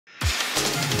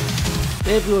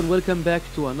Everyone, welcome back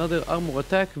to another armor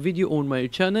attack video on my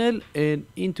channel, and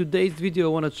in today's video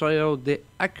I want to try out the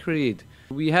ACRID.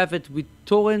 We have it with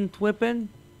torrent weapon,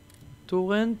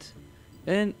 torrent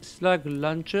and slug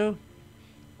launcher,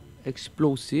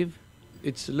 explosive.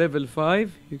 It's level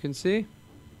 5, you can see.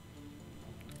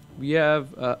 We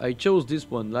have I chose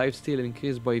this one, lifesteal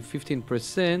increased by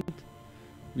 15%.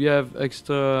 We have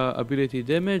extra ability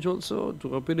damage also,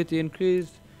 durability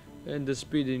increased, and the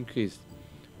speed increased.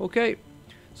 Okay,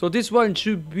 so this one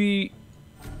should be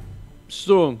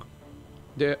strong,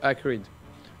 the ACRID.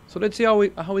 So let's see how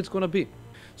it's gonna be.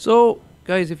 So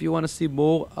guys, if you want to see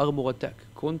more armor attack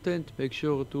content, make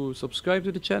sure to subscribe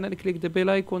to the channel, click the bell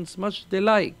icon, smash the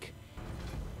like.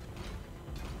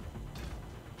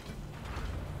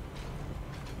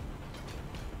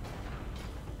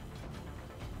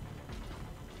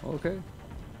 Okay.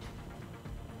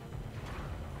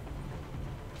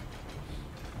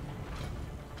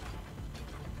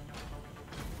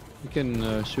 You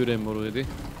can shoot him already.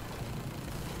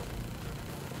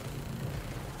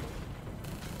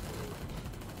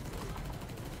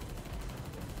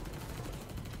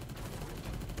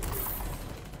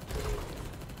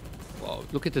 Wow,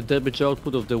 look at the damage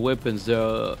output of the weapons, they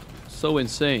are so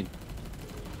insane.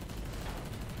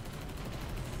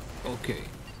 Okay,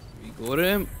 we got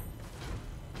him.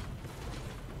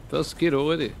 First kill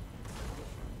already.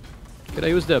 Can I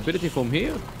use the ability from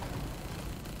here?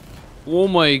 Oh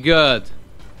my god.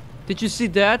 Did you see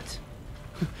that?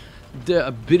 The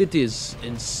ability is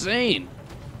insane.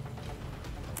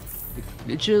 It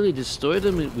literally destroyed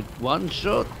them with one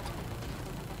shot.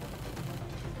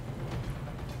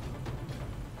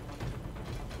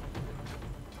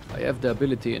 I have the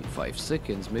ability in 5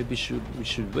 seconds. Maybe we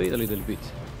should wait a little bit.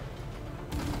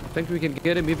 I think we can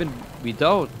get him even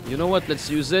without. You know what?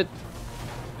 Let's use it.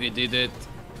 We did it.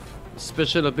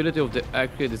 Special ability of the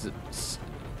ACRID is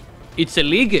it's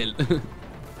illegal.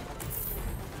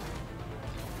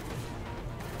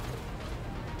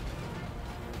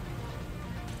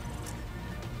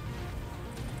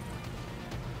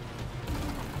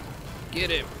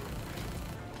 Get him.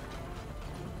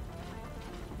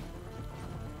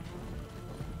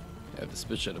 I have the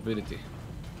special ability.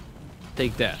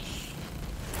 Take that.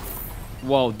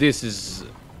 Wow, this is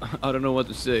I don't know what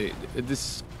to say.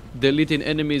 This deleting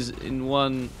enemies in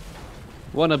one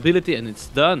ability and it's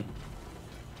done.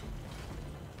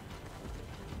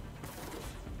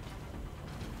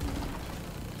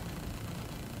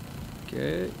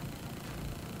 Okay.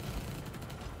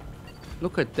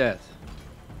 Look at that.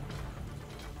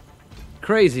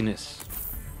 Craziness.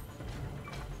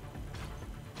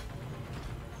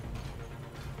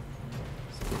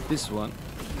 Let's get this one.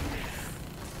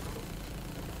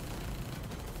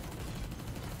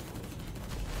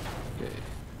 Okay.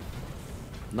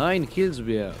 9 kills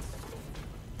we have.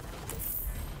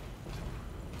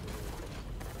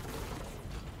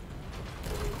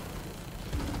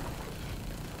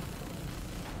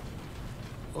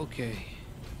 Okay.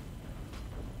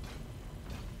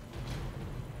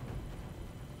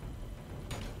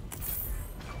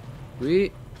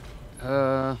 We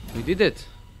did it.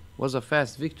 Was a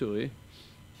fast victory.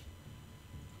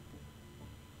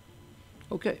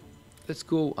 Okay, let's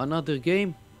go another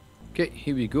game. Okay,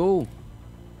 here we go.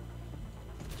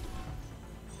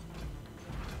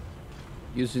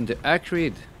 Using the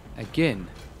ACRID again.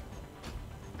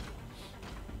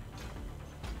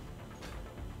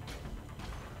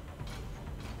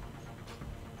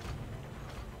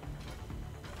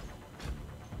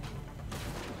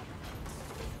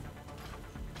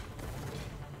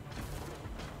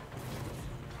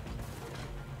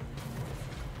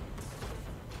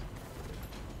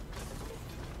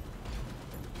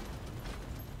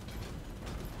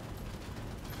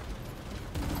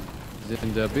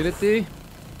 In the ability.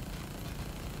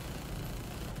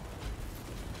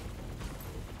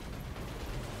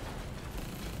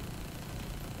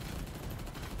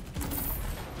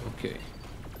 Okay.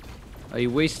 I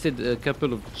wasted a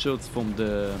couple of shots from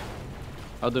the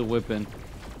other weapon.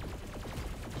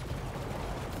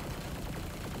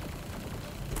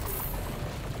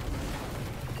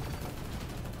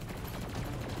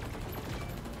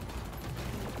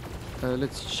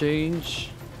 Let's change.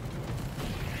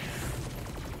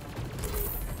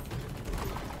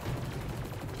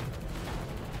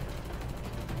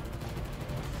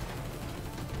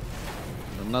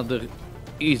 Another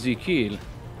easy kill.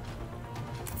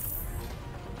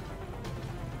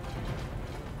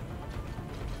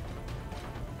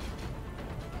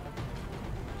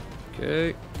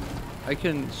 Okay, I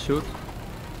can shoot.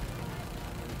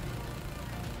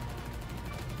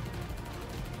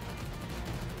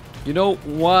 You know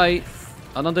why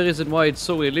Another reason why it's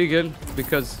so illegal,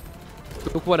 because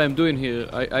look what I'm doing here.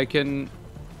 I don't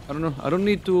know, I don't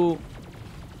need to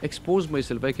expose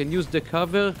myself. I can use the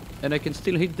cover and I can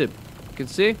still hit them. You can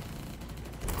see?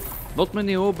 Not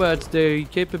many robots, they're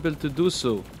capable to do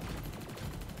so.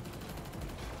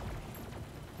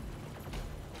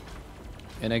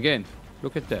 And again,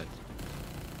 look at that.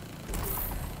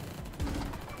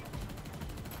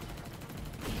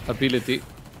 Ability.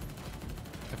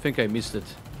 I think I missed it.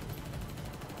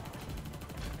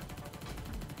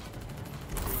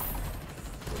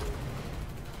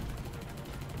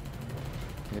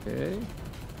 Okay.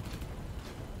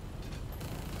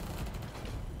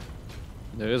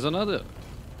 There is another.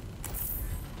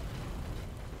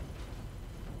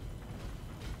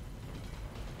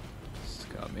 Let's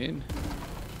come in.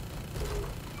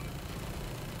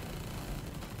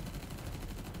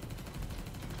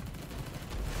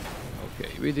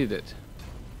 Okay, we did it.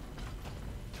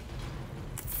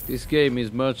 This game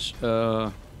is much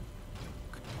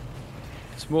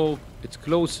it's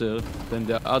closer than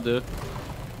the other.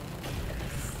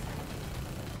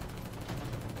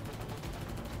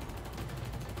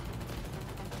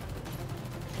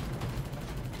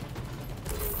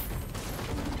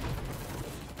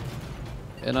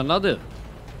 And another.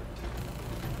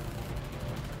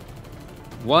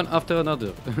 One after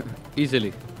another.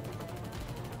 Easily.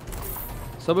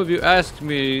 Some of you asked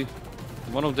me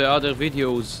in one of the other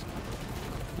videos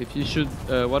if you should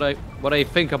what I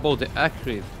think about the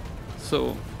ACRID.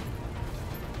 So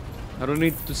I don't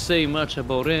need to say much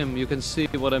about him. You can see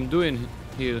what I'm doing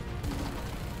here.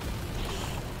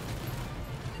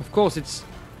 Of course it's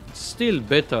still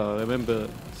better. Remember,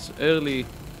 it's early.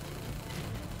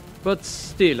 But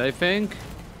still, I think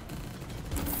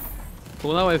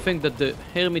for now I think that the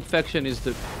Hermit faction is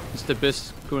the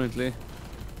best currently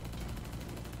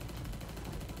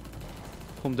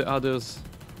from the others.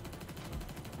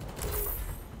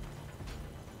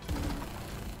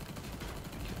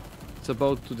 It's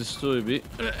about to destroy me.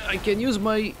 I can use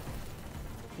my...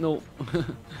 No.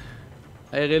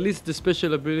 I released the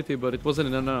special ability, but it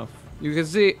wasn't enough. You can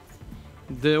see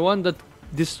the one that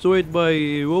destroyed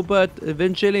my robot,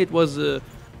 eventually it was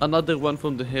another one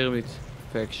from the Hermit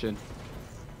faction.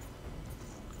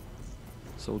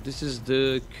 So this is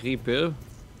the creeper.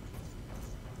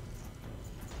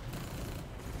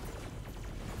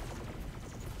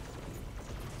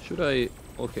 Should I?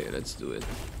 Okay, let's do it.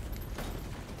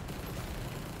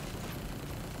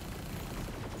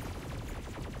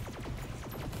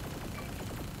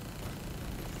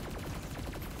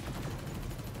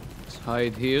 Let's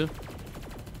hide here.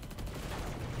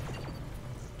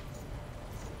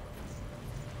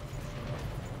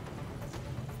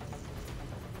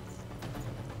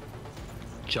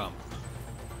 Jump.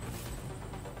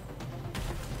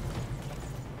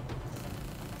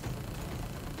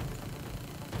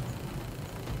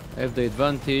 I have the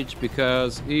advantage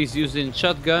because he's using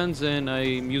shotguns and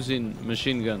I'm using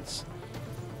machine guns.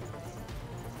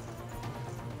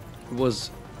 He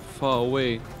was far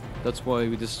away, that's why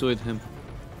we destroyed him.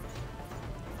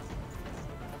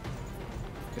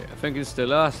 Okay, I think it's the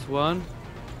last one.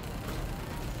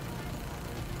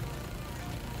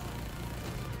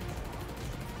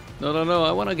 No,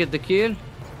 I wanna get the kill.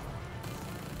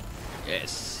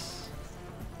 Yes.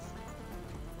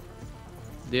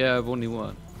 They have only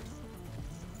one.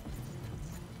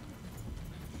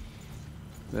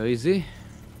 Where is he?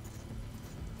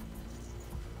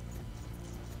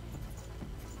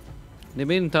 In the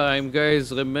meantime,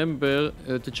 guys, remember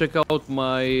to check out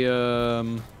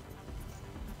my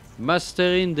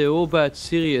Mastering the Robot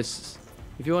series.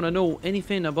 If you wanna know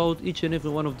anything about each and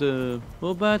every one of the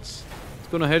robots,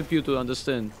 gonna help you to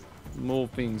understand more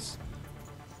things.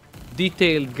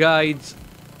 Detailed guides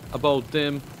about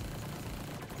them,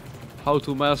 how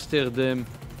to master them.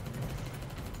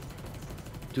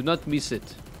 Do not miss it.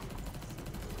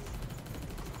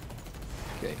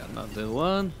 Okay, another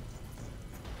one.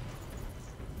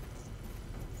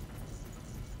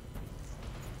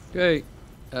 Okay,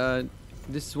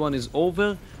 this one is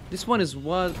over. This one is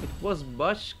it was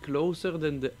much closer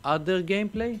than the other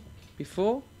gameplay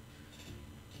before.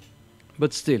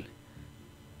 But still,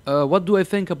 what do I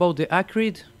think about the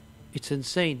ACRID? It's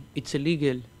insane. It's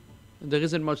illegal. There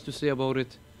isn't much to say about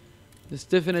it. It's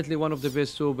definitely one of the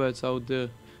best robots out there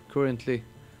currently.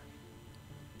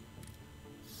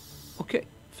 Okay,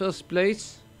 first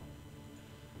place.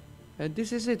 And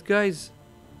this is it, guys.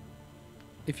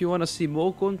 If you want to see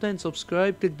more content,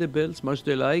 subscribe, click the bell, smash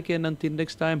the like, and until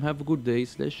next time, have a good day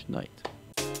 / night.